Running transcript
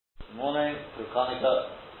Morning, to Chanukah.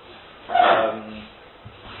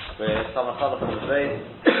 We're Samachal for the day.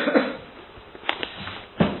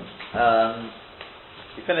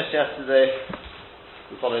 We finished yesterday.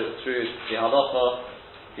 We followed it through the halacha,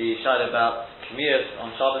 the shayla about Kamiyas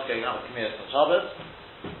on Shabbos, going out with Kamiyas on Shabbos.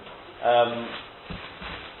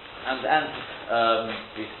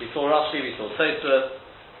 We saw Rashi, we saw Tosfos.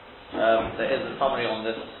 There is a summary on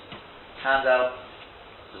this handout,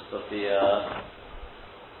 just of the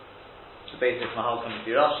basic Mahalchim of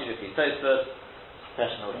Rashi, the Tosfos,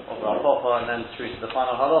 question of Rav Papa, and then through to the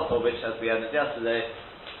final halacha, which, as we ended yesterday,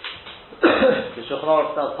 the Shulchan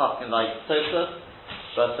Aruch does talking like Tosfos,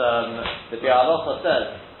 but the halacha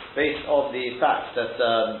says, based on the fact that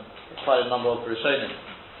quite a number of Rishonim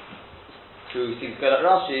who seem to go like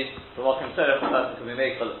Rashi, from what can say, a person can be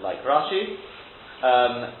made like Rashi.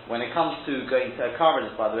 When it comes to going to a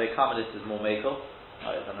Karmelis, by the way, Karmelis is more makel.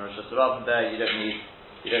 Right, and Rosh Hashanah there, you don't need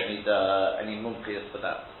any mumchias for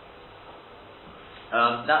that.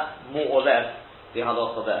 That's more or less the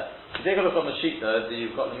halacha there. If you take a look on the sheet though,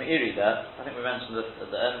 you've got the Meiri there. I think we mentioned this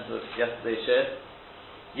at the end of yesterday's share.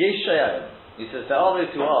 Yesh Shayayim. He says there are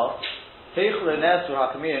those who ask,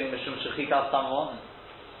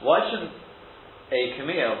 why shouldn't a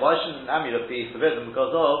kamiyah, why shouldn't an amulet be forbidden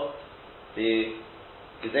because of the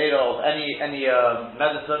gezerah of any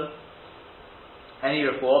medicine, any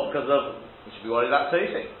report, because of, you should be worried about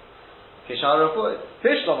toasting. Kishar report.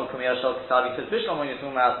 Fish lama kamiyah shal kisabi, because fish lama, when you're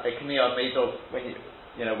talking about a kamiyah made of, when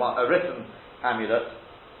you know, a written amulet,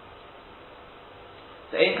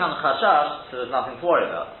 so ein kan chashash, so there's nothing to worry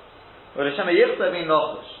about. But Hashem yichta being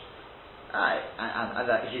lochush, and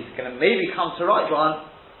that he's going to maybe come to write one,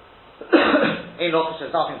 ein lochush,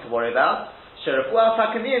 there's nothing to worry about. Sherefuah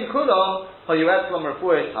takamiyim kulom, how you add from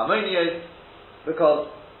refuah is harmonious, because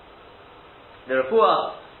the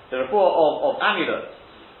refuah of amulets,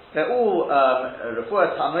 they're all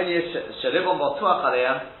refuah harmonious. Sheribon batuach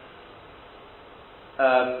aleim.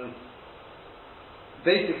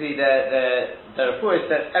 Basically, the refuah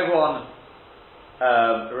that everyone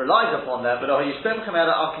relies upon them, but in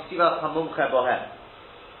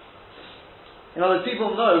other words,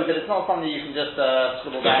 people know that it's not something you can just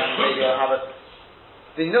scribble down and maybe have it.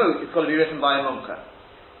 They know it's got to be written by a mumcha.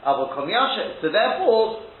 So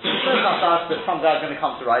therefore, there's no chashash that some guy's going to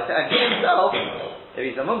come to write it, and he himself, if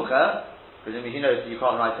he's a mumcha, presumably he knows that you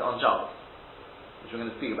can't write it on Shabbos. Which we're going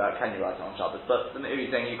to speak about, can you write it on Shabbos? But the Meiri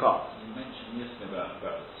is saying you can't. You mentioned yesterday about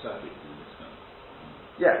the tzaddik.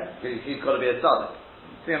 Yeah, because he's got to be a tzaddik.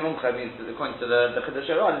 To be a mumcha means that according to the Chiddush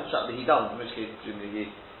Torah, he doesn't, in which case presumably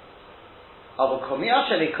he. But the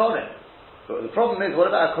problem is, what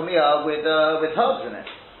about a komiyah with herbs in it?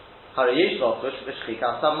 Why are we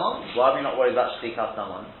not worried about shchikas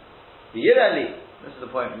samon? This is the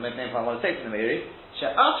point, the main point I want to take from the Meiri.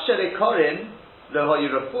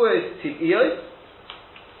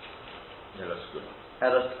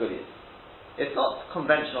 It's not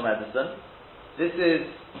conventional medicine. This is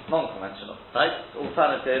non-conventional, right? It's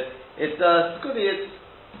alternative. It's skudiyot,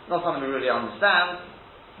 not something we really understand.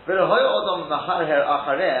 People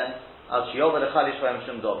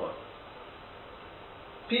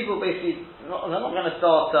basically, they're not going to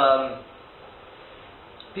start,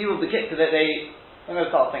 people the kick that they're going to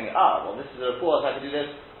start thinking, well this is a report, I can do this.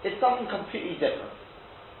 It's something completely different.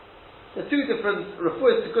 The two different,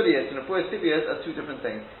 refuah tziguriyas and refuah tibias are two different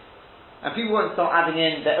things. And people won't start adding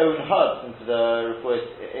in their own herbs into the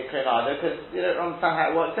refuah ikrin either, because they don't understand how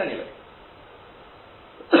it works anyway.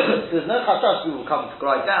 So there's no chashash people will come to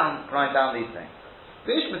grind down these things.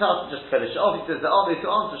 The Ishmael just finish off. He says that obviously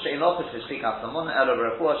answer she'in lochush v'shchikas samon elo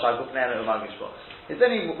v'refuah shaguf ne'enu u'margishbo. It's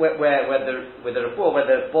only where the refuah, where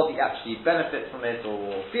the body actually benefits from it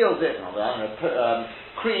or feels it,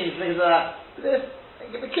 creams, things like that.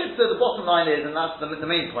 But the kids, so the bottom line is, and that's the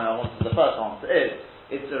main point I wanted, the first answer is,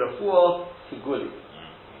 it's a refuah tiguli.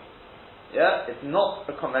 Yeah, it's not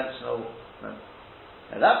a conventional. No.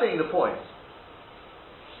 Now that being the point,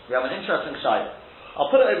 we have an interesting shayla. I'll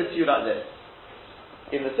put it over to you like this.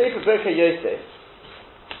 In the Sefer Birkei Yosef,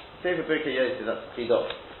 that's the Chidah.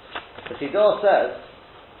 The Chidah says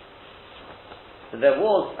that there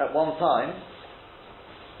was at one time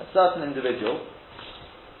a certain individual,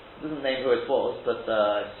 it doesn't name who it was, but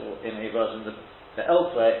I saw in a version that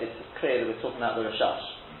elsewhere it's clear that we're talking about the Rashash.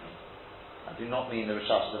 I do not mean the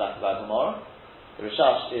Rashash of the back of our Gemara. The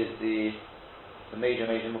Rashash is the major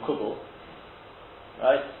Mekubal,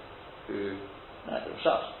 right? The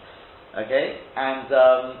Rashash. Okay, and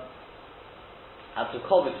as to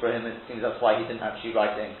COVID for him, it seems that's why he didn't actually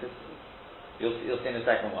write it in, because you'll see in a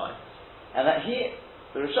second why. And that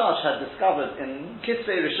the Rashash had discovered in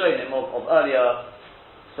Kisvei Rishonim of earlier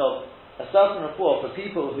So a certain report for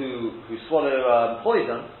people who swallow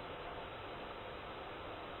poison,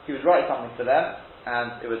 he would write something for them,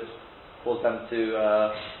 and it would cause them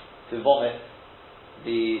to vomit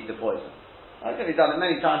the poison. That's going to be done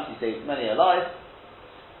many times. He saves many alive.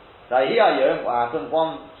 What happened?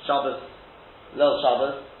 One Shabbos, Lil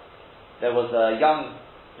Shabbos, there was a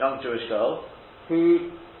young Jewish girl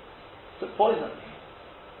who took poison,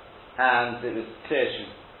 and it was clear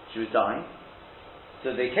she was dying.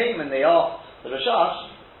 So they came and they asked the Rashash,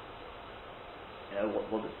 so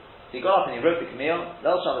he got up and he wrote the Camille.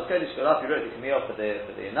 Lil Shabbos Kodesh got up, he wrote the Camille for the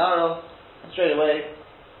Inaro, and straight away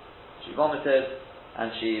she vomited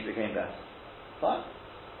and she became better. Fine.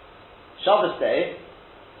 Shabbos day,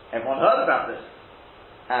 everyone heard about this,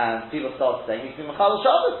 and people started saying he's been Machal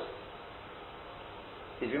Shabbos.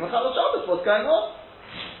 He's been Machal Shabbos. What's going on?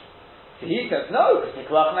 So he says no, because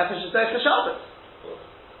Tikurach Nefesh is there for Shabbos.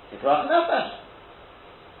 Tikurach Nefesh.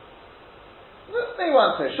 They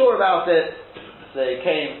weren't so sure about it. So they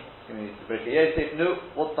came. Yosef, no,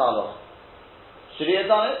 what's Taloch? Should he have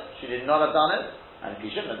done it? Should he not have done it? And if he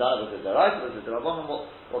shouldn't have done it, was it the right? Was it the Rabbanon?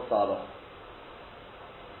 What's Taloch?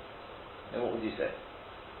 And what would you say?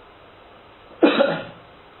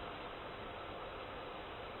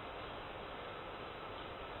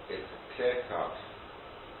 It's a clear-cut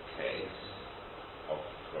case of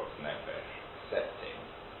Tikurach Nefesh accepting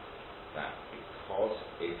that because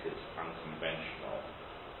it is unconventional,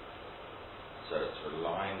 so it's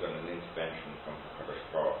relying on an intervention from Hakadosh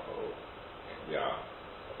Baruch Hu. We are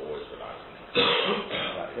always relying on an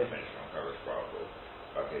intervention from Hakadosh Baruch Hu.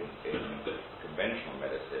 But in conventional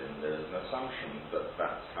medicine, there is an assumption that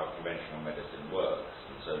that's how conventional medicine works,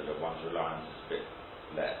 and so that one's reliance is a bit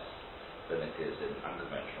less than it is in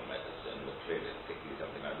unconventional medicine, but clearly, particularly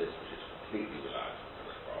something like this, which is completely reliant on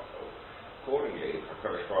Hakadosh Baruch Hu. Accordingly, if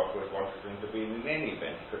Hakadosh Baruch Hu had wanted to intervene in any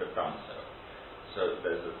event, he could have done so. So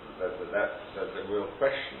there's a real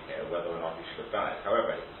question here whether or not he should have done it.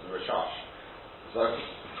 However, it's a Rashash, so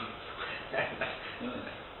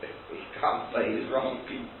he can't say he's wrong.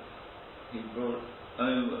 He brought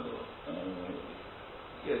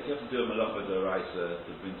yes, you have to do a malacha d'oraisa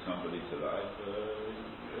to bring somebody to life.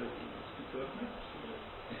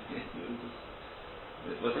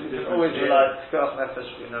 Always rely on Tikurach Nefesh,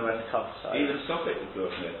 we know when it comes. Even Sophic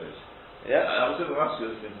Tikurach Nefesh. Yeah. I was going to ask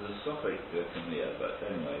you if there's a Sophic Camille, but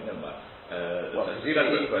anyway, never mind.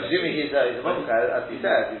 Presuming he's a Mumka, as he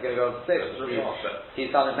says, he's going to go on to say it.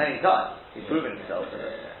 He's done it many times. He's proven himself.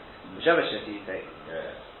 Whichever shit he's taking.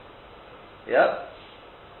 Yeah?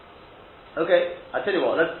 Okay, I tell you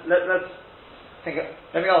what, let's think.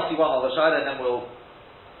 Let me ask you one other shayla, and then we'll.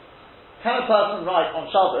 Can a person write on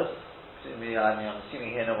Shabbos? I'm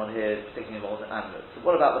assuming here no one here is particularly involved in amulets. So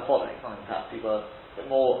what about the following? Something perhaps people are a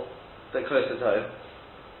bit closer to home.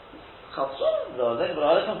 But if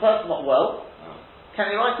a person not well,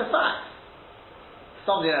 can he write a fax?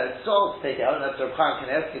 Somebody it's told to take it out, and after a Chaim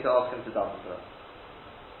Kanevsky to ask him to daven for it.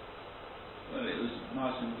 Well, it was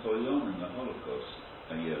Martin Koyon in the Holocaust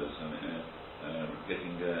years,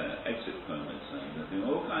 getting exit permits and doing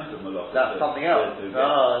all kinds of malachas. That's something else.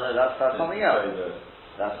 No, that's something else.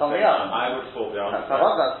 That's something else. I would thought the answer.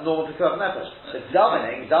 That's normal to Tikurach Nefesh. But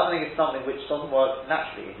davening is something which doesn't work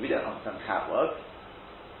naturally. We don't understand how it works.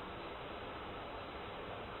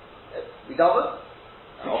 We daven.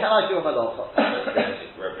 So can I do a malacha?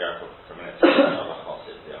 Rabbi Yaakov coming in the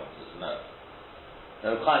answer is no.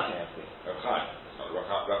 No, Chaim Kanevsky. No, Chaim. It's not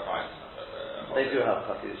Chaim. They do have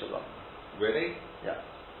Chassidus Shabbat. Really? Yeah.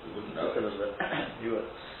 You wouldn't know. Just a little bit. You would.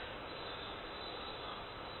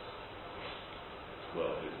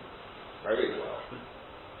 Well, very well.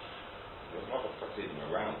 There's a lot of Chassidim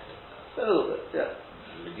around him. A little bit, yeah.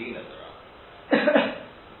 Medina's around.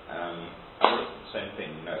 I would have the same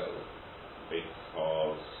thing, no,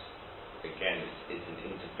 because again, it's an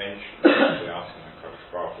intervention. We're asking HaKadosh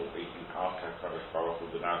Baruch Hu, but you can ask HaKadosh Baruch Hu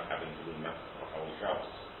without having to remember the whole Shabbos.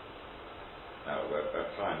 Now,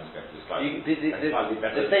 at times it's going to be slightly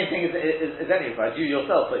better. The same thing as any right? You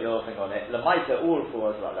yourself put your thing on it. Lamaita all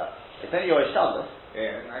was like that. It's only your Shabbos.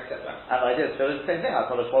 Yeah, I get that. And I did. So it's the same thing.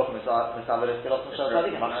 HaKadosh Baruch Hu Misavelis Pilot Mishal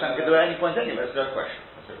Tzadikim. Hashem can do it at any point anyway. That's no question.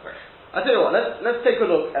 I tell you what. Let's take a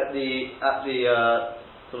look at the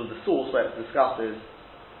sort of the source where it discusses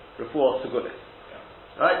Refuah Segulis. Yeah.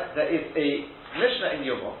 Right? There is a Mishnah in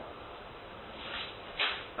Yoma.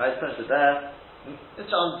 Right, printed there. I'm just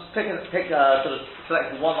sort of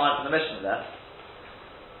selecting one line from the Mishnah there.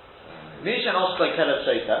 Mishan Oshko Kelev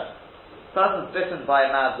Sheita. Person's bitten by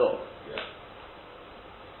a mad dog.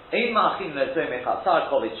 You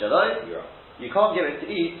can't give it to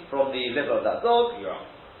eat from the liver of that dog.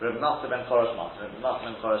 Rav Nasa ben Chorosh Master. Rav Nasa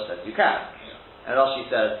ben Chorosh says you can. Yeah. And Rashi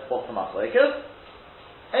says, what's the Machlekes?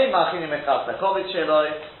 Ein machini mechas hakovit sheloi,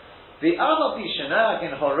 v'anot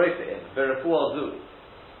yishenagin horoifeim, v'refuah zu.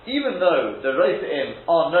 Even though the roifeim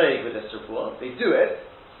are noig with this refuah, they do it,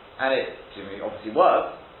 and it obviously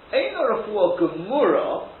works, ein no refuah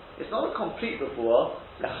gemura, it's not a complete refuah,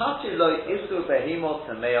 lechatir lo isur behemot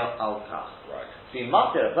tameo al kach. Right. To be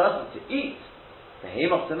matir a person to eat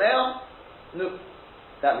behemot tameo, no,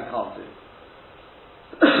 that we can't do.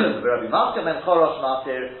 Rabbi Malka ben Chorosh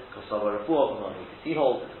Matir Kosova Refuah Gemara. He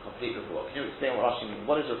holds it's a complete refuah. Can you explain what Rashi means?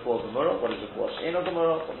 What is refuah Gemara? What is refuah She'eno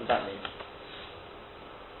Gemara? What does that mean?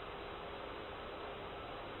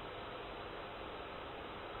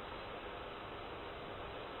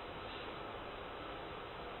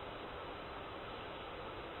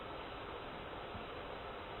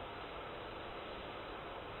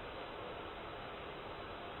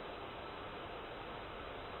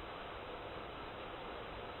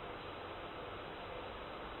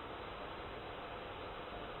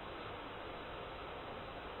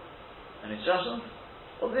 Instructions?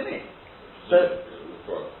 What does it mean? So,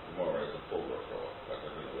 More as a full referral, but I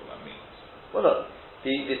don't know what that means. well, look,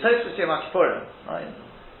 the Tosfos Yom Kippurim, right,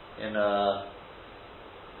 in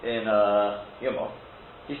Yom Tov,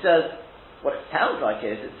 he says what it sounds like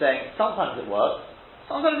is it's saying sometimes it works,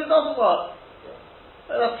 sometimes it doesn't work.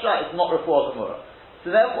 That's right. It's not refuah gemura.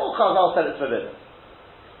 So therefore, Chazal said it's forbidden.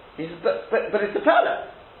 He says, but it's a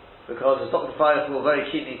pella. Because as Dr. Freilich will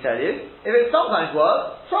very keenly tell you, if it sometimes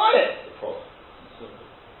works, try it.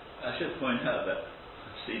 I should point out that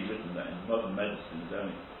I've seen written that in modern medicine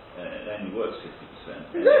it only works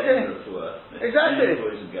 50%. Exactly. Any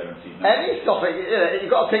poison guaranteed. Any topic,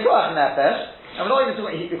 you've got to pick up in that best. And we're not even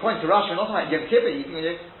talking, according to Rashi, we're not talking about Yom Kippur eating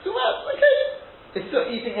it. So well, okay. It's still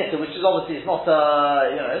eating it, which is obviously, it's not,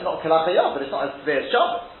 it's not Kalachayah, but it's not as severe as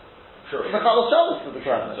Shabbos. Sure. It's Mechal Shabbos for the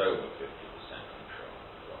Kramer. It's over 50%, I'm sure.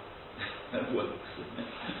 That works.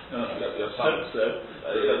 Your son,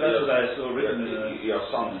 that's what I saw written in your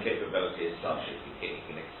son's capability is such that he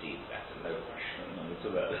can exceed that, and no question. It's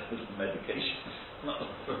about medication.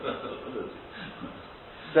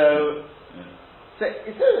 So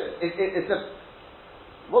it's a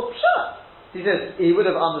what's pshat? He says he would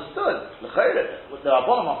have understood. The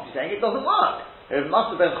Rabbanan must be saying it doesn't work. If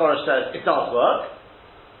Master Ben Chorosh says it does work,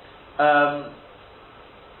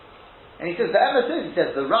 and he says the Emes he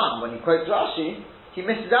says the Ram when he quotes Rashi. He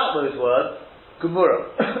misses out those words,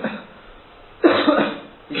 Gemura.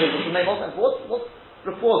 He says, it make more sense. What's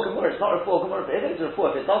refuah Gemura? It's not refuah Gemura, but it is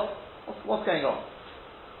refuah. If it does, what's going on?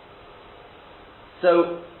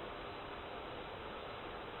 So,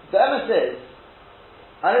 the Emes is,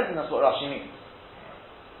 I don't think that's what Rashi means.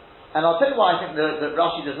 And I'll tell you why I think that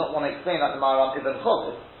Rashi does not want to explain that the Maharam Ibn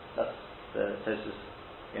Chosif, that's the Tosfos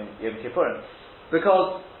Yom Kippurim,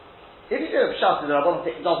 because if you do a pshat that Rabbanan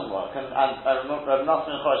think it doesn't work, and Rav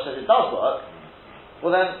Nasa ben Chorosh says it does work,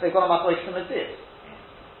 well then they've got a machlokes to mitzvah.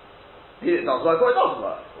 Either it does work or it doesn't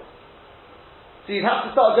work. So you'd have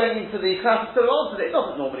to start going into the classic answer that it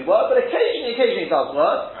doesn't normally work, but occasionally it does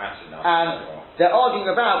work. And they're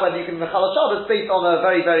arguing about whether you can mechal Shabbos based on a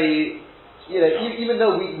very, very, even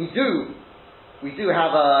though we do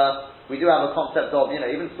have a concept of,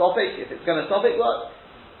 even Sophic, if it's going to Sophic work.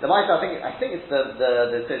 The Maita, I think it's the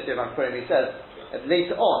Tosfos Yom Kippurim, he says,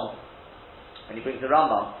 later on, when he brings the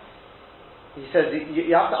Rambam, he says, you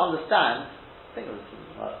have to understand, I think it was,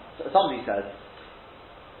 somebody says,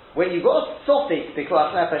 when you've got a Sophic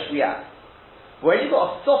B'Koach Nefesh react, when you've got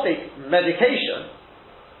a Sophic medication,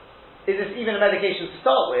 is this even a medication to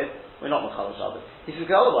start with? We're not Mechal Shabbos. He says,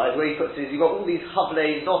 because otherwise, where he puts it is, you've got all these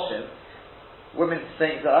Havlei Noshim, women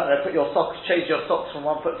think that, I don't know, put your socks, change your socks from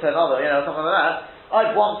one foot to another, something like that.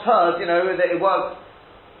 I'd once heard, that it works.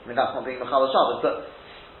 I mean, that's not being Mechal Shabbos, but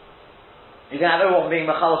you can have everyone being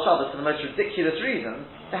Mechal Shabbos for the most ridiculous reason.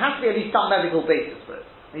 There has to be at least some medical basis for it.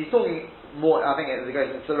 And he's talking more, I think, as it goes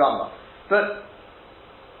into the Rambam. But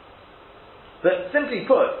simply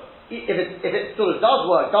put, if it sort of does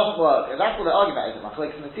work, doesn't work, and that's what the argument is,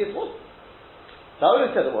 Machlokes and the Tzitz was. So I would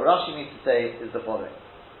have said that what Rashi means to say is the following.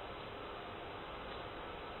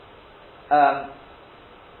 I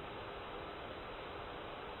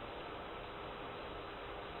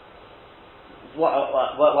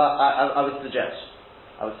would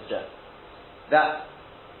suggest that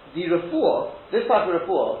the refuah, this type of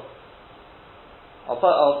refuah,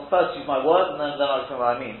 I'll first use my word and then I'll explain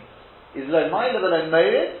what I mean, is lo ma'ila v'lo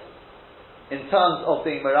morid in terms of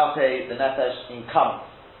being merape the nefesh in kamas.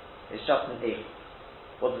 It's just an ich.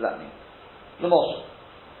 What does that mean? L'moshel.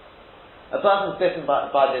 A person's bitten by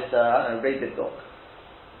this, rabid dog.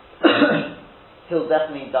 he'll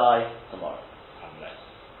definitely die tomorrow. Unless.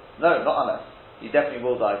 No, not unless. He definitely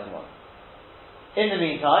will die tomorrow. In the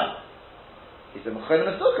meantime, he's a Mechonim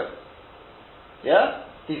Mesukah. Yeah?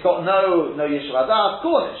 He's got no Yishuv Adas,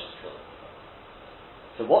 Cornish.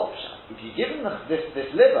 So what? If you give him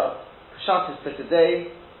this liver, Pshat is for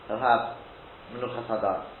today, he'll have Menuchas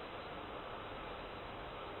Hadas.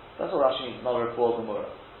 That's what Rashi means, not a Refuah Gemura.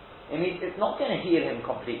 It means it's not going to heal him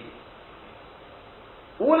completely.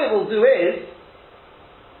 All it will do is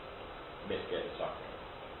mitigate the suffering.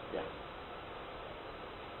 Yeah.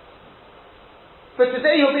 But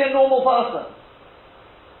today he'll be a normal person.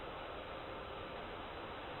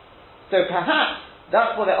 So perhaps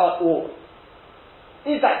that's what it are. Or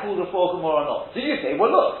is that called a Refuah Gemura or not? Do you say,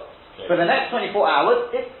 well look, for the next 24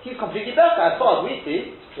 hours, he's completely better as far as we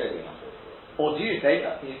see. It's clearly not Refuah. Or do you say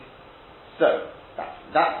that he's... So,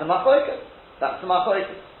 that's the Machlokes. That's the Machlokes.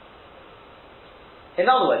 In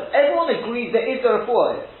other words, everyone agrees there is a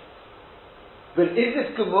Refuah here. But is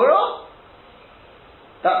this Gemura?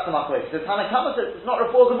 That's the Machlokes. The Tanakhama says it's not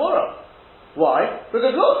Refuah Gemura. Why?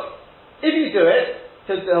 Because look, if you do it,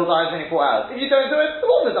 he'll die in 24 hours. If you don't do it, he'll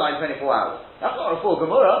also die in 24 hours. That's not Refuah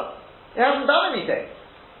Gemura. It hasn't done anything.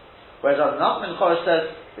 Whereas Nachman Chorosh says,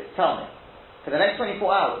 tell me, for the next 24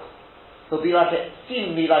 hours, he'll be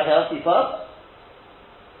seemingly like a healthy person.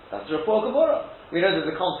 That's the Refuah Gemura. We know there's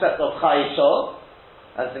a concept of Chai Shor,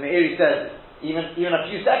 as the Meiri says, even a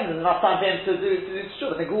few seconds is enough time for him to do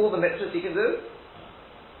Teshuvah. Think of all the mitzvahs he can do.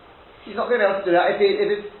 He's not going to be able to do that if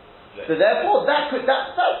it's... So therefore, that's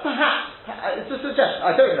perhaps, it's a suggestion,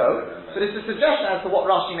 I don't know, but it's a suggestion as to what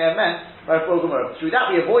Rashi may have meant by Refuah Gemura. Through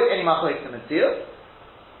that we avoid any Machlokes and Metzia,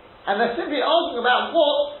 and they're simply arguing about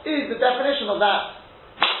what is the definition of that.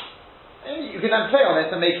 And you can then play on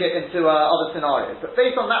it and make it into other scenarios. But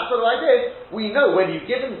based on that sort of idea, we know when you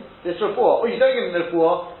give him this refuah, or you don't give him the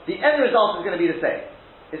refuah, the end result is going to be the same.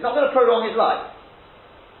 It's not going to prolong his life.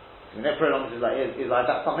 If you don't prolong his life,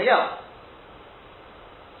 that's something else.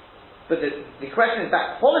 But the question is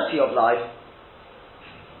that quality of life,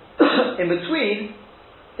 in between,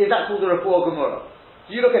 is that called the Refuah Gemura?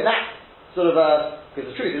 Do you look at that sort of because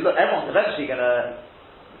the truth is, look, everyone's eventually going to,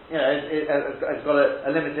 has got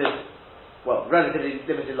a limited, relatively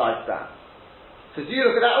limited lifespan. So do you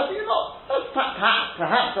look at that, or do you not? Perhaps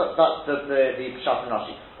that's the Pshat and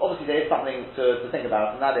Rashi. Obviously there is something to think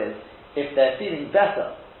about, and that is, if they're feeling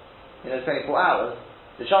better in those 24 hours,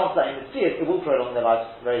 the chance that in the Tziyas it will prolong their life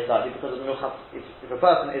very slightly, because of Menuchas. If a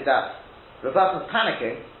person's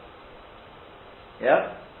panicking, if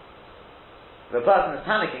a person is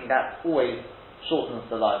panicking, that always shortens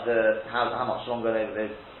the life, how much longer the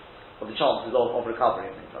chances of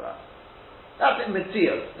recovery and things like that. That's in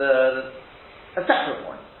Mitzvah, a separate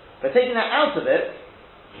point. But taking that out of it,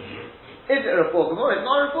 is it a Refuah Gemura? It's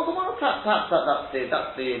not a Refuah Gemura. Perhaps that's the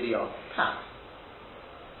answer. Perhaps.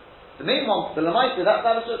 The main one, the Lamaisa, that's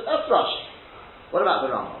Rashi. What about the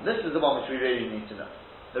Rambam? This is the one which we really need to know.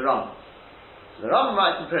 The Rambam. So the Rambam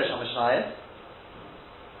writes in Perush HaMishnayos,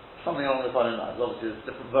 something along the following lines. Obviously there's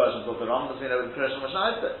different versions of the Rambam, as we know with Perush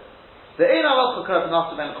HaMishnayos, but the Ein Halacha K'Rav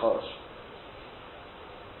Nasa Ben Chorosh.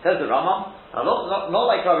 Says the Rambam, not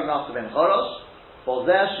like Rabbi Nasa Ben Chorosh, for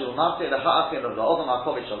there Shul Nasa the Ha'afin of the Odom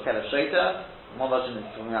HaKovich Shal Kelev Sheiter. One version is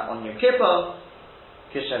talking about on Yom Kippur,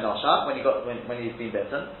 Kishen Noshat, when he's been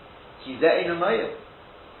bitten. Ki Zeh Ein Umayim,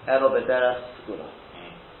 Elo B'derech Skula.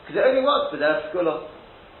 Because it only works B'derech Skula.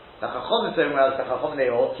 The Chachom is saying, whereas the Chachom they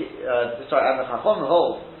hold, and the Chachom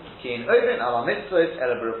holds, Ki in Oven Ala Mitzvot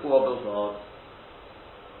Elo B'Refuah B'Zod.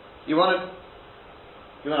 You want to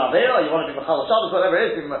Avera, you want to be Mechal Shabbos, whatever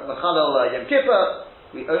it is, be Mechal Yom Kippur,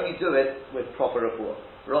 we only do it with proper refuah.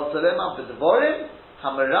 Rotzalema b'dvorim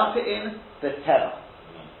hamarafein b'teva.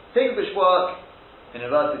 Things which work, in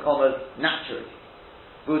inverted commas, naturally.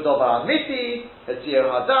 V'udovar amiti, etzir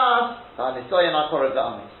hadas, ha'nisoyan ha'korov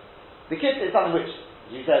da'amis. The kippur is something which,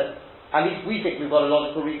 as you said, at least we think we've got a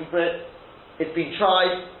logical reason for it. It's been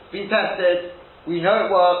tried, it's been tested, we know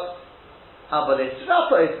it works. But it's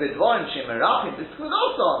bidvorim shemerachim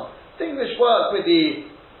b'skudoson. Things which work with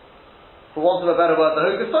the, for want of a better word, the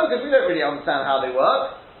hocus pocus, we don't really understand how they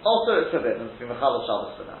work. Also, it's forbidden to be mechal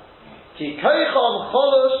Shabbos for that. Ki koichom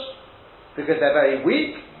cholush, because they're very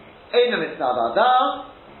weak. Einam it's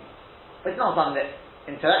nadadah. It's not something that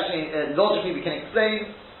intellectually, logically we can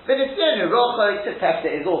explain. But it's to test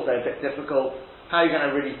it is also a bit difficult. How are you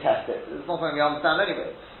going to really test it? It's not something we understand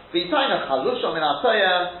anyway. V'itayna chalushom in our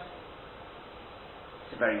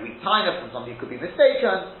it's a very weak taina from somebody who could be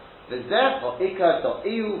mistaken. So the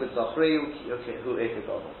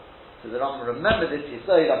Rambam, remember this, I'm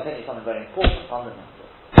telling you something very important, fundamental.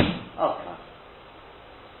 Okay.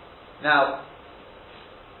 Now,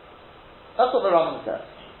 That's what the Rambam says.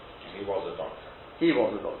 He was a doctor. He was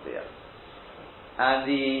a doctor, yes. And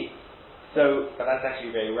But that's actually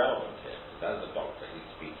very relevant here, because as a doctor he's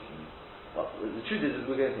speaking. well, the truth is,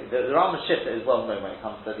 we're going to see, the Rambam Shita is well known when it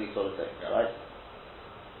comes to these sort of things, right?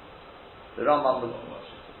 The Rambam was,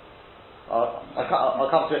 I'll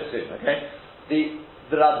come to it soon, okay? The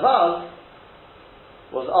Radbaz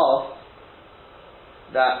was asked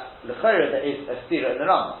that l'chayra there is a stira in the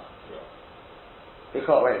Rambam.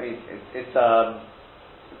 Because we're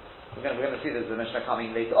going to see there's a Mishnah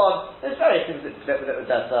coming later on. There's various things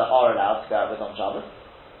that are allowed to go out with on Shabbos.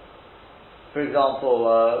 For example,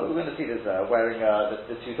 we're going to see there's wearing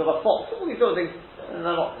the tooth of a fox. All these sort of things, they're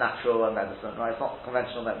not natural medicine, right? It's not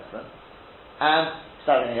conventional medicine. And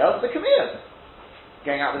something else, the Kamiyah,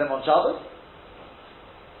 going out with them on Shabbos.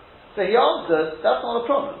 So he answers, that's not a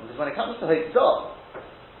problem, because when it comes to Hitzah,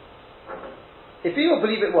 if people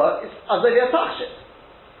believe it works, it's Azaliyah Tachshit.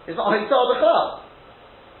 It's not Hitzah B'chal.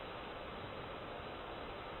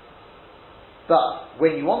 But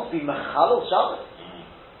when you want to be Mechalel Shabbos,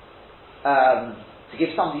 to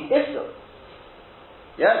give somebody Issur,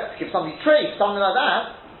 to give somebody Treif, something like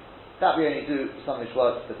that we only do something which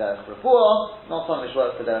works for Derech Refuah, not something which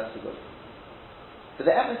works for Derech Segula. But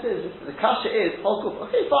the emphasis is, the kasha is,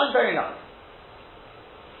 okay, fine, very nice.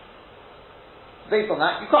 Based on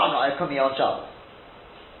that, you can't write a Kamiyah on Shabbos.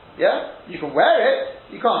 You can wear it,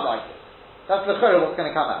 you can't write it. That's the chorah what's going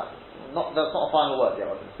to come out. That's not a final word,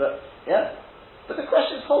 but the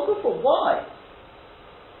question is, for why?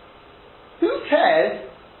 Who cares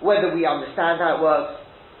whether we understand how it works?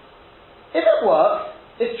 If it works,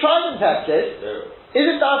 it's tried and tested. Is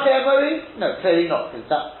it Darkei Emori? No, clearly not, because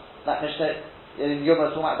that Mishnah in Yom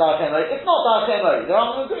talking about Darkei Emori. It's not Darkei Emori. There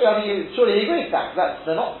aren't agree. I mean, surely he agrees with that.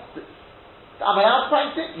 They're not. Am I allowed to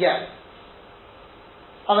practice it? Yes.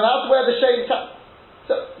 I'm allowed to wear the shade.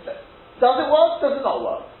 So, does it work? Does it not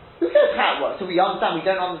work? Who cares how it works? Do we understand? We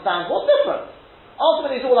don't understand. What's different?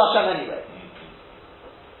 Ultimately, it's all Hashem anyway.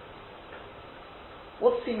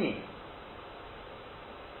 What does he mean?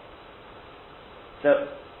 So,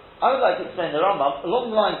 I would like to explain the Rambam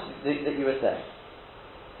along the lines that you were saying.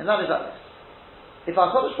 And that is like this. If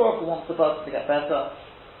our Kodesh Baruch Hu wants the person to get better,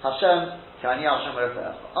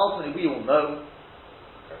 ultimately we all know.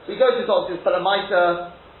 We go to doctors,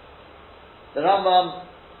 Palamaita, the Rambam,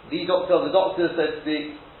 the doctor of the doctors, so to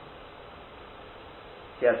speak.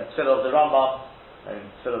 He has the tefillah of the Rambam, and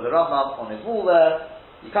tefillah of the Rambam on his wall there.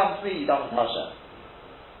 You come to me, you done with Hashem.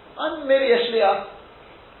 I'm merely a shliach.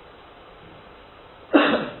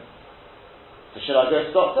 So should I go to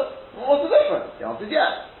the doctor? What's the difference? The answer is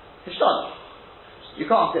yes. Hishtana. You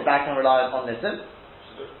can't sit back and rely on this.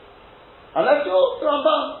 Unless you're the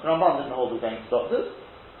Rambam. The Rambam doesn't hold with going to doctors.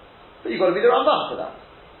 But you've got to be the Rambam for that.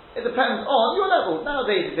 It depends on your level.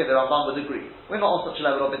 Nowadays you say the Rambam would agree. We're not on such a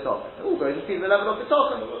level of B'tachon. It all goes to the level of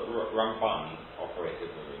B'tachon. Rambam operated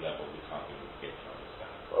at a level we can't even begin to understand.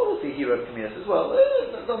 Well, we'll see he wrote Kamiyas as well.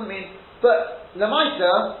 That doesn't mean... But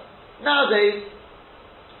Lamaita, nowadays,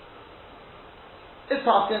 it's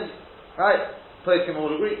Paskin, right? Post can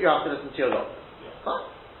all agree, you have to listen to your doctor. Fine.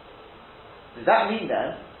 Does that mean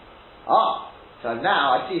then, so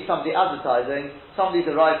now I see somebody advertising, somebody's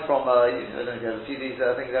arrived from, I don't know if you ever see these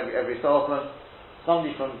things every so often,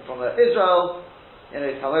 somebody from Israel,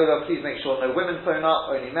 he's come over, please make sure no women phone up,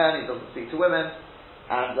 only men, he doesn't speak to women,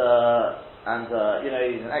 and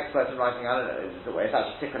he's an expert in writing, I don't know, is the way it's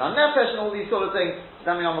actually tikkun on nefesh and all these sort of things. Does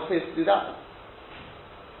that mean I'm supposed to do that?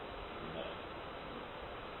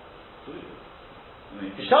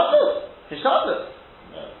 Hishtadlus.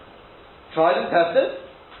 Tried and tested.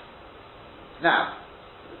 Now,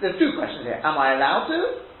 there's two questions here. Am I allowed to?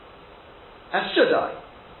 And should I?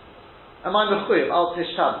 Am I mechuyev al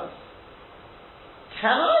tishtadlus?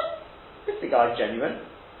 Can I? If the guy's genuine. If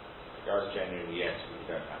the guy's genuine, yes, but you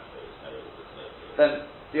don't have to. Then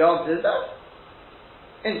the answer is that.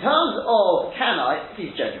 In terms of can I, if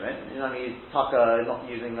he's genuine, he's not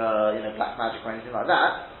using black magic or anything like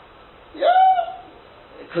that,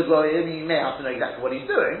 because you may have to know exactly what he's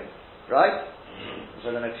doing, right? Which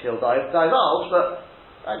I don't know if he'll divulge, but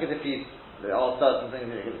I guess there are certain things,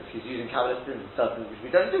 if he's using Kabbalah, certain which we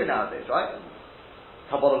don't do nowadays, right?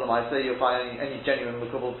 Kabbalah Lamaisa, you'll find any genuine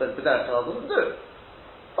Mukubal B'derech Kol doesn't do it.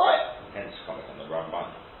 Fine. Hence comment on the Ramban.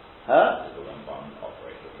 Huh? The Ramban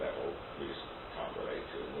operates at level we just can't relate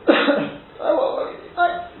to.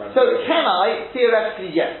 So can I?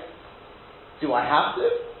 Theoretically, yes. Do I have to?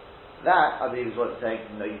 That, I believe, is what it's saying.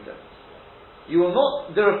 No, you don't. You will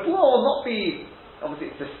not. The refuah will not be. Obviously,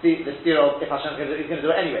 it's the steer of if Hashem is going to do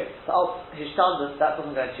it anyway. But Hishtadlus, that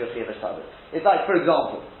doesn't go into your chiyuv Hishtadlus. It's like, for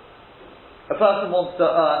example, a person wants to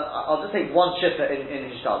earn, I'll just take one shitta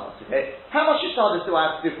in Hishtadlus, okay? How much Hishtadlus do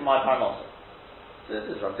I have to do for my parnasa? So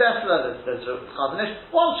this is Rav Dessler, there's Rav Chazon Ish.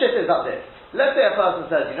 One shitta is up this. Let's say a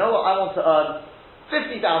person says, you know what, I want to earn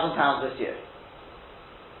 £50,000 this year.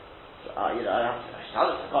 So, I have to,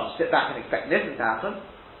 I can't just sit back and expect nothing to happen.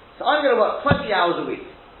 So I'm going to work 20 hours a week,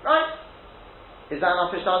 right? Is that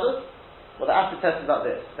enough Hishtadlus? Well, the acid test is like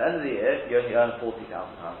this. At the end of the year, you only earn £40,000.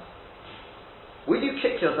 Will you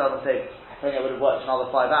kick yourself and say, I think I would have worked another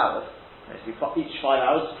 5 hours? Each 5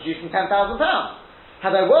 hours producing £10,000.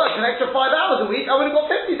 Had I worked an extra 5 hours a week, I would have got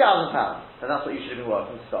 £50,000. And that's what you should have been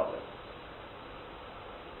working to start with.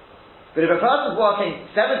 But if a person's working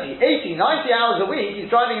 70, 80, 90 hours a week, he's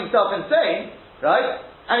driving himself insane, right?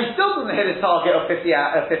 And he still doesn't hit his target of 50,000.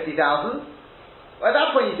 Well, at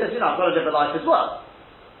that point he says, I've got to live a life as well.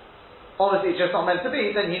 Obviously it's just not meant to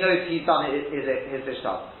be, then he knows he's done his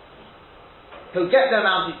Hishtadlus. He'll get the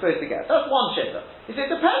amount he's supposed to get. That's one shitta. He said,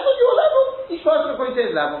 it depends on your level. Each person according to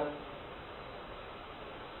his level.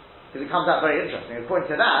 Because it comes out very interesting. According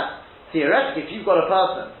to that, theoretically, if you've got a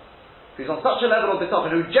person who's on such a level of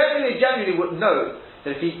bitachon, who genuinely would know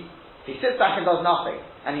that if he sits back and does nothing,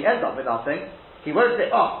 and he ends up with nothing, he won't say,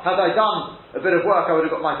 had I done a bit of work, I would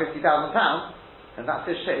have got my £50,000. And that's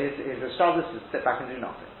his Hishtadlus is sit back and do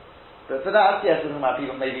nothing. But for that, yes, we're talking about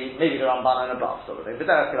people, maybe the Ramban and above sort of thing. But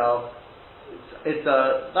it's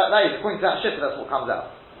that is according to that shitta, that's what comes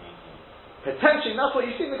out. Potentially, that's what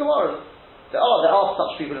you see in the Gemara. There are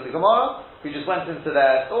such people in the Gemara who just went into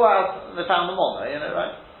their storehouse and they found them on there,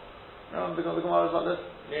 right? Remember the Gemara is like this?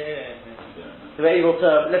 Yeah. They were able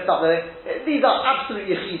to lift up these are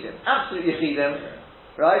absolute yechidim,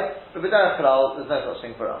 right? But with there's no such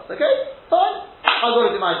thing for us. Okay? Fine. I've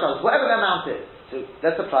got to do my Hishtadlus, whatever the amount is. So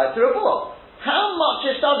let's apply it to refuah. How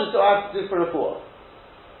much Hishtadlus do I have to do for refuah?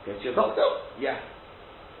 Go to your doctor? Yeah.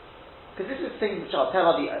 Because this is things which I'll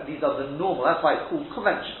tell you, these are the normal, that's why it's called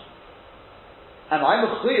conventional. Am I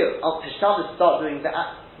mechuyev of Hishtadlus to start doing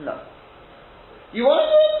that? No. You want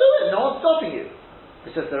to do it, no one's stopping you.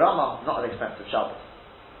 It says the Rambam, not at the expense of Shabbos.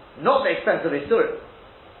 Not at the expense of Isurim.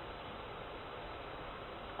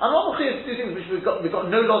 I'm not mechuyev to do things which we've got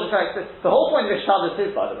no logical access. The whole point of Hishtadlus is,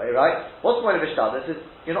 by the way, right? What's the point of Hishtadlus is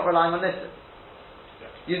you're not relying on this.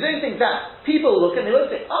 You're doing things that people look and they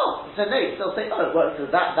won't say, it's a no. They'll say, it works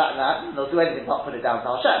with that, and they'll do anything but put it down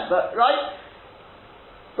to Hashem. But, right?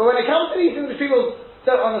 But when it comes to these things which people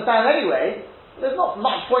don't understand anyway, there's not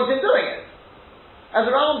much point in doing it. As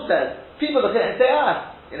the Rambam says, people look at it and say,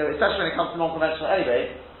 especially when it comes to non-conventional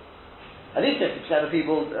anyway, at least 50% of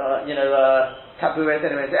people, kabuet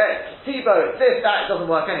anyway, say, Tibo, it's this, that, it doesn't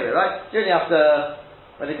work anyway, right? You only have to,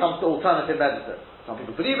 when it comes to alternative medicine. Some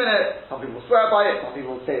people believe in it, some people swear by it, some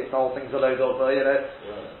people say the whole thing's a load of, There,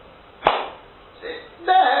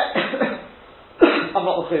 I'm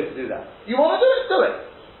not afraid to do that. You want to do it,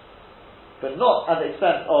 but not at the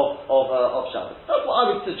expense of Shabbos. That's what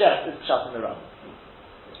I would suggest is Pshat in the Rambam.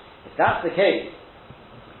 If that's the case,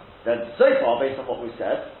 then so far, based on what we've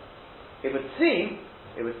said, it would seem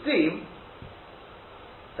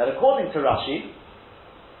that according to Rashi,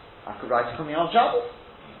 I could write a Kumiyah on Shabbos.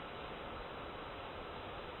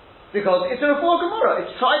 Because it's a refuah Gemara,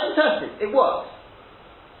 it's tried and tested, it works.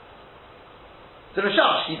 So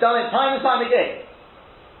Rashash, he's done it time and time again.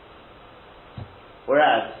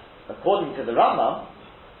 Whereas, according to the Rambam,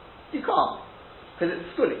 you can't, because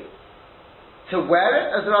it's skully. To wear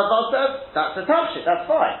it, as the Rambam says, that's a tafshit, that's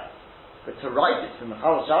fine. But to write it from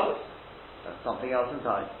Mechal Shabbos, that's something else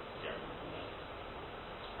entirely.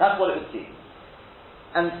 That's what it would seem.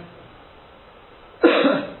 And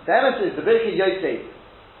the emes is the Birkei Yosef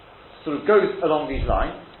sort of goes along these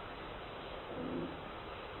lines.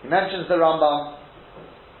 He mentions the Rambam,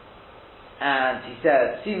 and he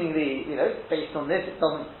says, seemingly, based on this, it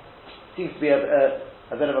seems to be a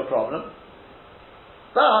bit of a problem.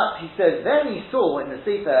 But he says, then he saw in the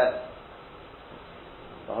Sefer,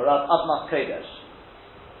 the Harav Admas Kodesh,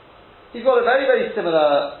 he's got a very, very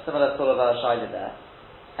similar sort of shaila there,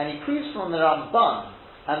 and he proves from the Ramban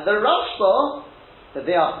and the Rashba that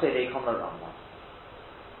they are Tzedek on the Rambam.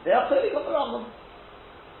 They are clearly got the Rambam.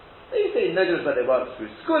 They say no difference whether they work through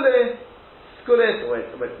skulis, or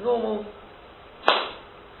it's normal.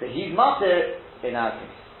 So he's matir in our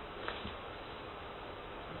case.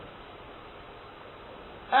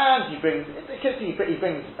 And he brings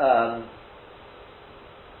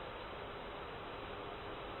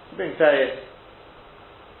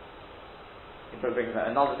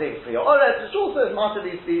another thing for your it's also matir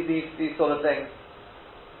these sort of things.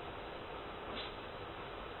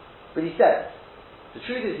 But he says, the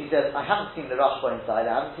truth is, he says, I haven't seen the Rashba inside,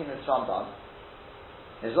 I haven't seen the Rambam,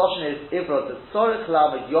 His Lashon is Ibra the Tzorich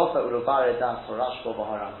Lamed Yofa Urubare Das for Rashba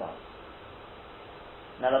B'Haramban.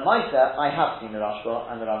 Now the Maisa, I have seen the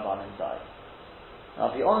Rashba and the Ramban inside. Now,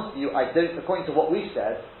 I'll be honest with you, I don't, according to what we've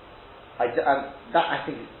said, and that I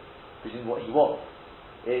think is presumably what he wants,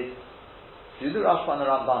 is do the Rashba and the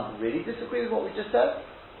Ramban really disagree with what we just said?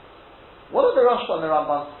 What are the Rashba and the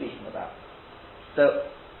Ramban speaking about? So,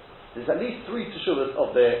 there's at least 3 teshuvas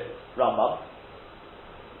of the Rambam.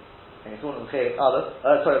 I think it's one of the Chelik Aleph,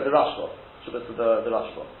 the Rashba. Teshuvas of the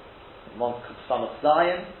Rashba. One's Samach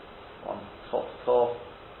Zion, one's Tov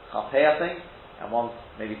Chapei, I think, and one's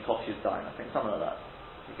maybe Tov Yudzayin, I think, something like that.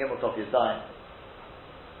 Again, we'll Tov Yudzayin.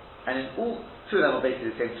 And in all 2 of them are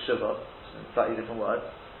basically the same teshuva, in slightly different words.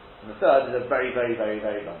 And the third is a very, very, very,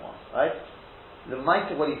 very long one, right? The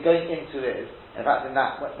might of what he's going into is, in fact, in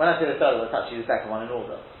that, when I say the third one, it's actually the second one in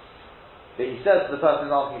order. But he says to the person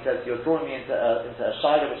who's asking, he says, you're drawing me into a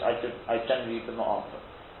shayla which I generally do not answer.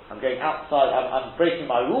 I'm going outside, I'm breaking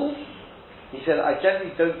my rules. He says, I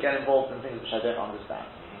generally don't get involved in things which I don't understand.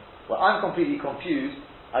 Well, I'm completely confused,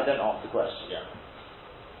 I don't answer questions. Yeah.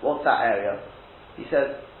 What's that area? He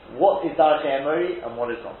says, what is Darchei Emori and what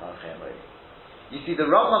is not Darchei Emori? You see, the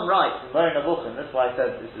Rambam writes in Moreh Nevuchim, that's why I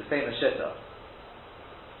said this is the famous Shitta.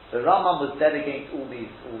 The Rambam was dead against all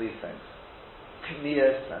these things.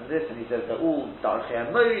 Knias and this, and he says they're all Darchei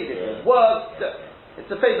Emori, they don't work.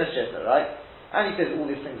 It's a famous Shitta, right? And he says all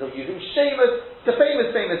these things are using Shemus. It's a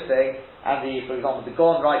famous thing. And for example, the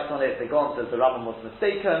Gaon writes on it, the Gaon says the Rambam was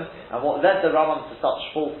mistaken, and what led the Rambam to such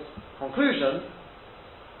false conclusions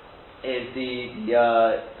is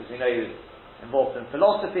because we know he was involved in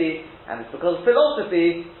philosophy, and it's because of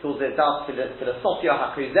philosophy, calls it Das Philosophia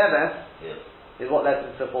HaKrizeves, is what led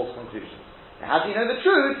him to false conclusions. Now, had he known the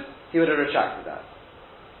truth, he would have retracted that.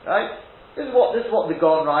 Right? This is what the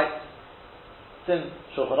Gaon writes. It's in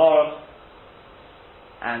Shulchan Aruch.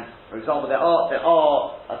 And, for example, there are,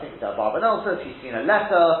 I think there are Barbanel says he's seen a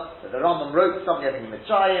letter that the Rambam wrote something, I think in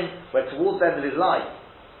Mitzrayim, where towards the end of his life,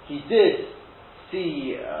 he did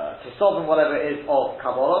see Kesov and whatever it is of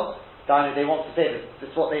Kabbalah. They want to say that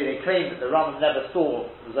this is what they claim that the Rambam never saw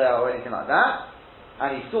the Zohar or anything like that.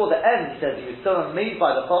 And he saw the end, he says he was so amazed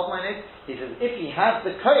by the Chachma in it, he says if he had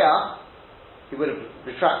the Koyach, he would have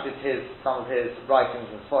retracted some of his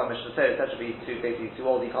writings and Sforim Mishnah Torah, etc. But he's basically too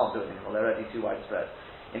old, he can't do it anymore, they're already too widespread.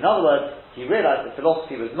 In other words, he realized that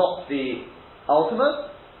philosophy was not the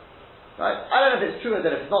ultimate. Right? I don't know if it's true or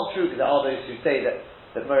that if it's not true, because there are those who say that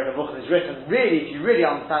Moreh Nevuchim is written, really, if you really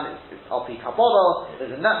understand it, it's Al Pi Kabbalah,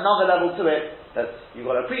 there's another level to it that you've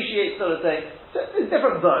got to appreciate, sort of thing. So there's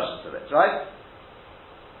different versions of it, right?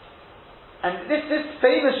 And this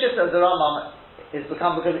famous Shitta of the Rambam has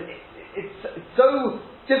become, because it's so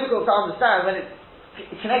difficult to understand when it's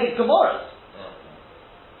connected to Gemara.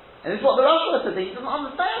 And this is what the Rashba says, he doesn't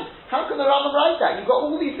understand. How can the Rambam write that? You've got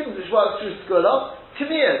all these things which work through Skula,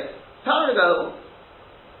 Kamir, Tarnagel,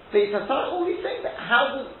 Beitasar, all these things.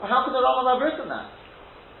 How can the Rambam have written that?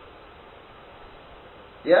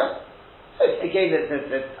 Yeah? So again,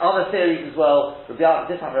 there's other theories as well. This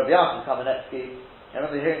time Rabbi Yaakov Kamenetsky, I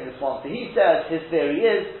remember hearing this once, so he says his theory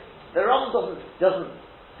is, the Rambam doesn't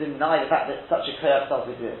deny the fact that such a Koyach does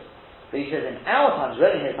exist. But he says in our times,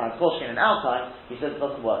 really in his time, Koshkin in our time, he says it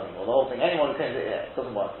doesn't work anymore. The whole thing, anyone who claims it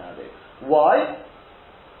doesn't work nowadays. Why?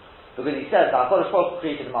 Because he says that HaKadosh Baruch Hu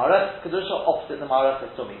created the Ma'arech Kedusha opposite the Ma'arech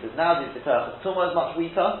Tumah. He says nowadays the Koyach of Tumah is much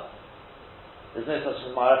weaker. There's no such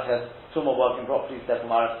thing as Ma'arech Tumah working properly,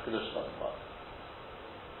 therefore Ma'arech Kedusha doesn't work.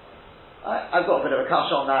 I've got a bit of a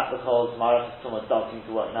kasha on that because Ma'arech Tumah does seem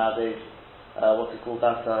to work nowadays. What's it called?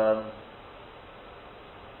 That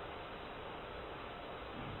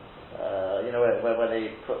where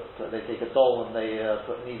they take a doll and they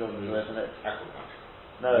put needles into it, and it. Acupuncture.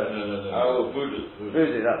 No. Oh, voodoo.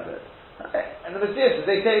 Voodoo, that's it. And the mysterious,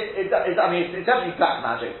 they say it's definitely black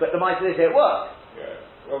magic, but the mice they say it works. Yeah.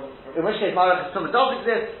 Well, in which case, Ma'arech Tumah does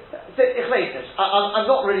exist. I'm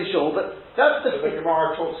not really sure, but that's the. The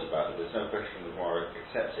Gemara talks about it. There's no question the Gemara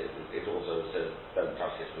accepts it. It also says don't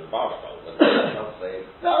touch this with a barber pole. But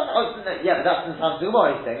yeah, but that's in the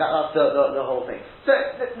Gemara thing. That's the whole thing. So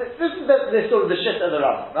this is the sort of the shit of the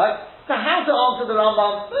Rambam, right? So how to answer the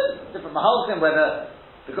Rambam? Different mahalchim, whether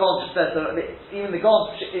the Gaon just says even the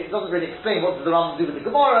Gaon it doesn't really explain what does the Rambam do with the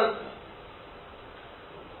Gemara.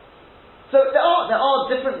 So there are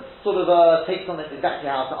different sort of takes on this exactly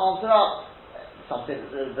how to answer up. Something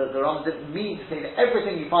that the Rambam didn't mean to say that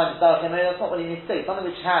everything you find in Darchei Emori, that's not what he needs to say. Something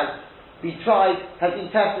which has been tried, has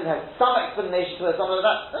been tested, has some explanation to it, something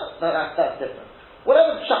like that. That's different.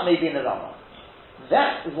 Whatever the pshat may be in the Rambam,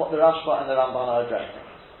 that is what the Rashba and the Ramban are addressing.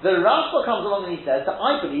 The Rashba comes along and he says that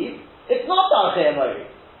I believe it's not Darchei Amori.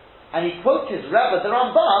 And he quotes his Rebbe, the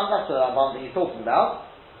Ramban, that's the Ramban that he's talking about,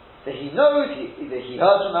 that he knows, either he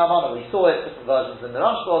heard from the Ramban or he saw it, different versions in the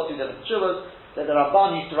Rashba, two different Shuvas, that the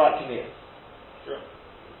Ramban used to write Kemiyas. Sure.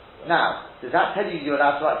 Now, does that tell you you're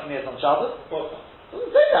allowed to write Kemiyas on Shabbos? Of course not. It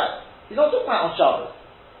doesn't say that. He's not talking about on Shabbos.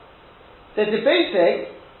 They're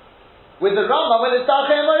debating with the Rambam whether it's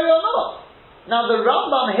Darchei Amori or not. Now the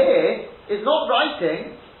Rambam here is not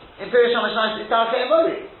writing in Pirush HaMishnah it's Darchei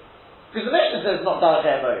Amori. Because the Mishnah says it's not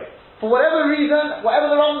Darchei Amori. For whatever reason, whatever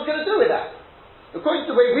the Rambam is going to do with that. According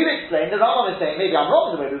to the way we've explained, the Rambam is saying, maybe I'm wrong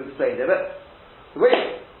in the way we've explained it, but the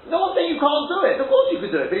way, no one's saying you can't do it. Of course you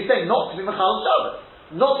could do it, but he's saying not to be Mechal Shabbos,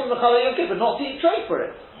 not to be Mechal Yom Kippur, not to eat trade for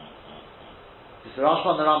it. Does the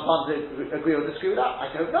Rashba and the Ramban agree or disagree with that? I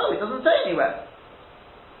don't know, it doesn't say anywhere.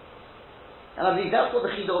 And I believe that's what the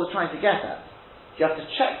Chidor was trying to get at. You have to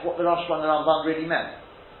check what the Rashba and the Ramban really meant.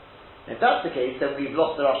 And if that's the case, then we've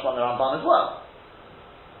lost the Rashba and the Ramban as well.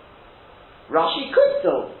 Rashi could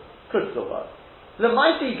still work.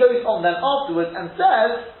 Lemaita, he goes on then afterwards and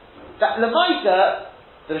says that Lemaita,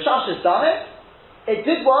 the Rashash has done it, it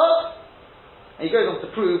did work, and he goes on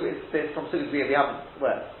to prove it's from Sukkot we haven't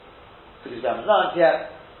learned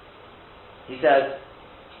yet. He says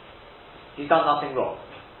he's done nothing wrong.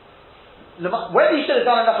 Whether he should have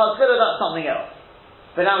done it in the Chazkira, that's something else.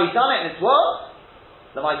 But now he's done it and it's worked.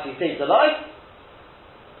 Lemaita, he saves the life.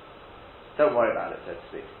 Don't worry about it, so to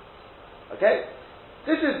speak. Okay?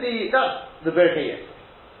 That's the Birkei Yosef.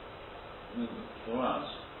 For us,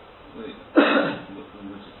 we would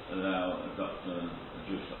allow a doctor, a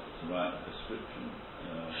Jewish doctor, to write a prescription.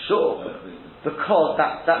 Sure, because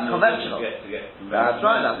that's conventional. To get that's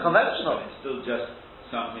right, that's conventional. But it's still just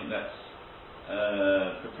something that's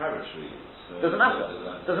preparatory. Doesn't matter.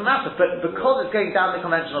 But because it's going down the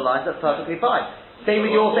conventional lines, that's perfectly fine. Same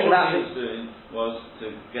with your thing about what he was doing was to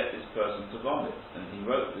get this person to vomit, and he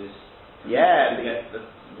wrote this. To get the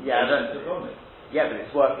person to vomit. Yeah, but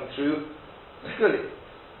it's working through schooling.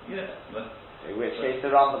 Yeah, but in which case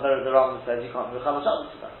the Rambam says you can't do Chalav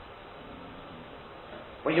Shabbos for that.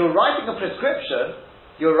 When you're writing a prescription,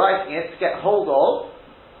 you're writing it to get hold of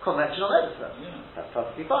conventional medicine. Yeah. That's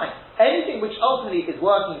perfectly fine. Anything which ultimately is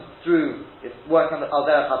working on the Al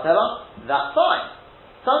Derech HaTeva, that's fine.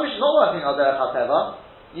 Something which is not working on Al Derech HaTeva,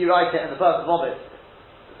 you write it and the person vomits.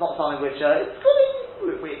 It's not something which it's schooling.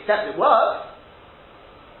 We accept it works.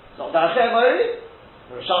 It's not Darchei Amori.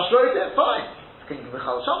 The Rashash wrote it, fine. Can you give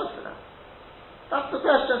Mechal Shabbos for that? That's the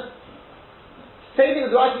question. Same thing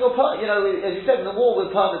with writing your as you said in the war with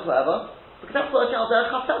permits, whatever, because that's working out there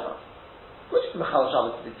Chateva. Which is Mechal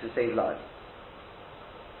Shabbos to save lives?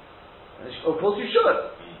 And of course you should.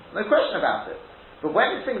 No question about it. But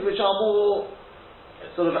when it's things which are more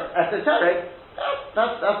sort of esoteric,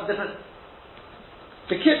 that's a different.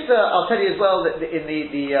 The Kitzur, I'll tell you as well that in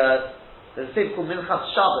there's a thing called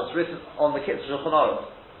Minchas Shabbos written on the Kitzur Shulchan Aruch,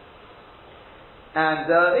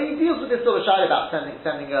 and he deals with this sort of shayla about sending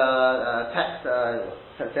a text.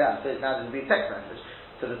 So now there's be a text message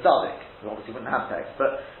to the tzaddik, who obviously wouldn't have text,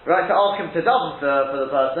 but right to ask him to daven for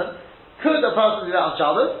the person. Could a person do that on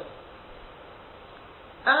Shabbos?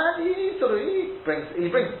 And he brings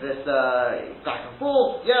this back and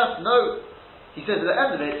forth. Yes, no. He says at the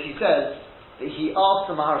end of it, he says. He asked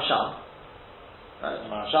the Maharsham,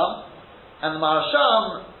 and the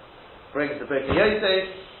Maharsham brings the Birkei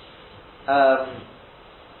Yosef.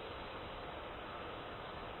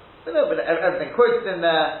 But everything quoted in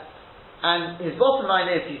there, and his bottom line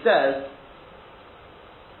is, he says,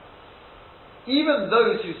 even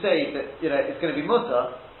those who say that it's going to be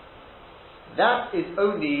mutter, that is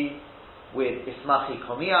only with Ismachi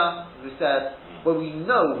Komiyah, who says, well, we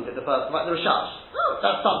know that the person, like the Rashash,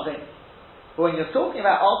 that's something. But when you're talking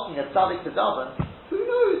about asking a tzaddik to daven, who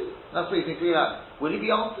knows? That's what you think about. Will he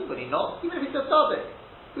be answered? Will he not? Even if he's a tzaddik,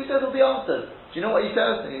 who says he'll be answered? Do you know what he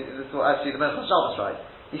says? This is what actually the Melech Shabbos writes.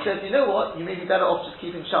 He says, you know what? You may be better off just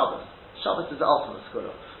keeping Shabbos. Shabbos is the ultimate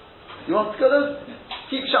scholar. You want scholars?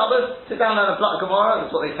 Keep Shabbos. Sit down on a Black Gemara.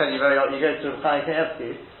 That's what they tell you very often. You go to a Chaim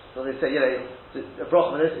Kanievsky, so they say, a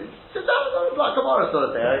broch with this. Sit down on a Black Gemara sort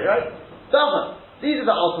of thing, right? Daven. These are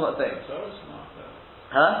the ultimate things.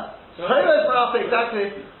 Huh? Exactly.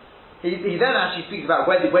 He then actually speaks about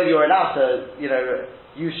whether you're allowed to,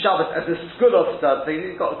 use Shabbos as a school of stuff. So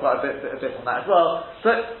he's got quite a bit on that as well.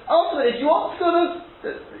 But ultimately, if you want scholars,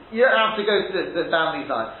 you don't have to go down these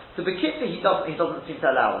lines. So Bekitza, he doesn't seem to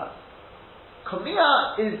allow that.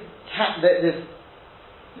 Komiyah is this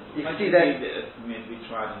You can see that. For me to be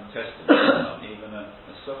tried and tested, not even a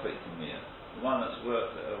suffix for me. One that's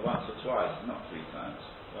worked once or twice, not 3 times.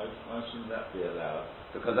 Why shouldn't that be allowed?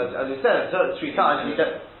 Because as you said, 3 times you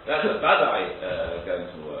don't. That's a bad going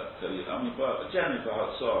to work. So generally for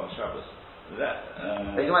hot soil on Shabbos, that.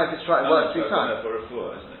 But you might have to try it work 3 times. For a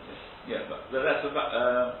floor, isn't it? Yeah, but that's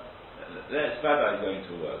that's bad going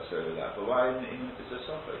to work. So that, but why even if it's a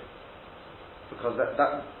suffix? Because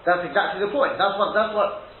that's exactly the point. That's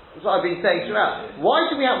what I've been saying throughout. Yeah. Why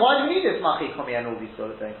do we need this machi komi and all these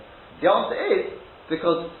sort of things? The answer is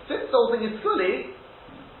because since the whole thing is fully,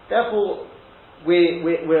 therefore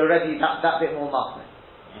we're already that bit more machmir.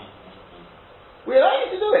 We're allowed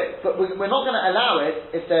to do it, but we're not going to allow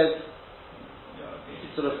it if there's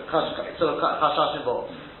sort of chashash involved.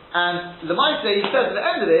 And Lemaise, he says at the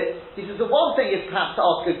end of it, he says the one thing is perhaps to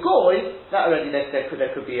ask a goy, that already there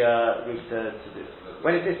could be a route to do.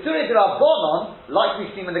 When it's Surah D'Rabbanan, like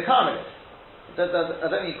we've seen with the Carmelites, I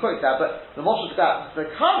don't think he quotes that, but the Moshe that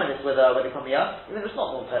the Carmelites when they come here, even it's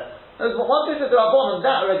not Montpet. Once it's D'Rabbanan,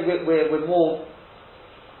 that already we're more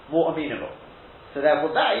amenable. So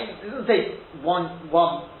therefore, that he doesn't say one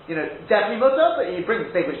definitely mutter, but he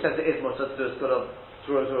brings a thing which says it is mutter to do a school of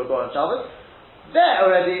Surah Goy on Shabbos. There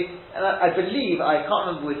already, and I believe, I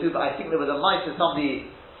can't remember with who, but I think there was a mice that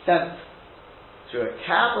somebody sent through a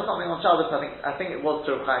cab or something on Shabbos. I think it was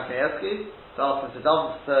through Chaim Kanievsky to ask him to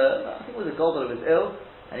dance. I think it was a Goldel who was ill,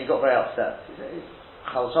 and he got very upset. He said,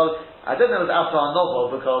 I don't know if it was after our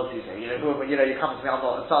novel because you say, you come to me, I'm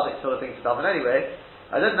not a tzaddik sort of thing to daven anyway.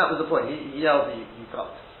 I don't think that was the point. He yelled, you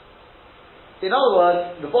can't. In other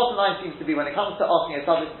words, the bottom line seems to be when it comes to asking a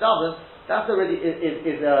tzaddik to daven, that already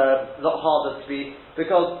is a lot harder to be,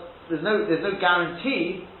 because there's no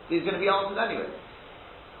guarantee he's going to be answered anyway.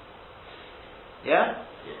 Yeah?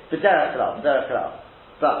 B'derech kalav.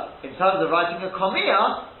 But in terms of writing a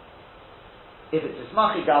komiyah, if it's a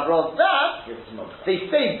smachi gavra, that they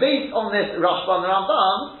say based on this Rashba and the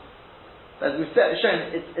Rambam, as we've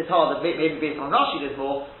shown, it's harder. Maybe based on Rashi, there's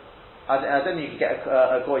more. I don't think you could get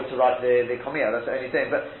a goy to write the komiyah. That's the only thing.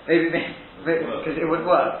 But maybe because it wouldn't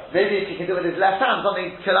work. Maybe if you can do it with his left hand,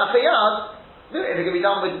 something kilafiyad. Do it. If it can be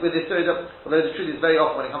done with the Surah. Although the truth is, very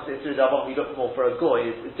often when it comes to the Surah D'Arabon, we look more for a goy.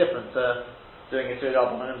 It's different to doing a Surah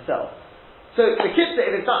D'Arabon himself. So the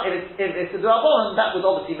kitzah, if it's a D'Arabon, that would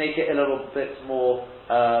obviously make it a little bit more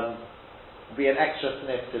be an extra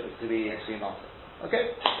sniff to be answered.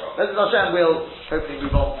 Okay? Let's Hashem, we'll hopefully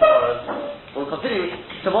move on tomorrow. We'll continue.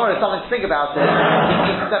 Tomorrow is something to think about it.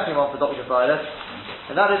 This is definitely one for Dr. Friday.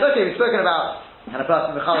 And that is, okay, we've spoken about, and a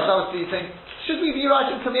person with Chalash Shabbos, do you think, should we be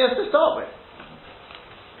writing Kamiyas to start with?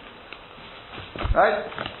 Right?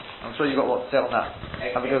 I'm sure you've got what to say on that.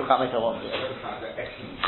 Have a good comment on it.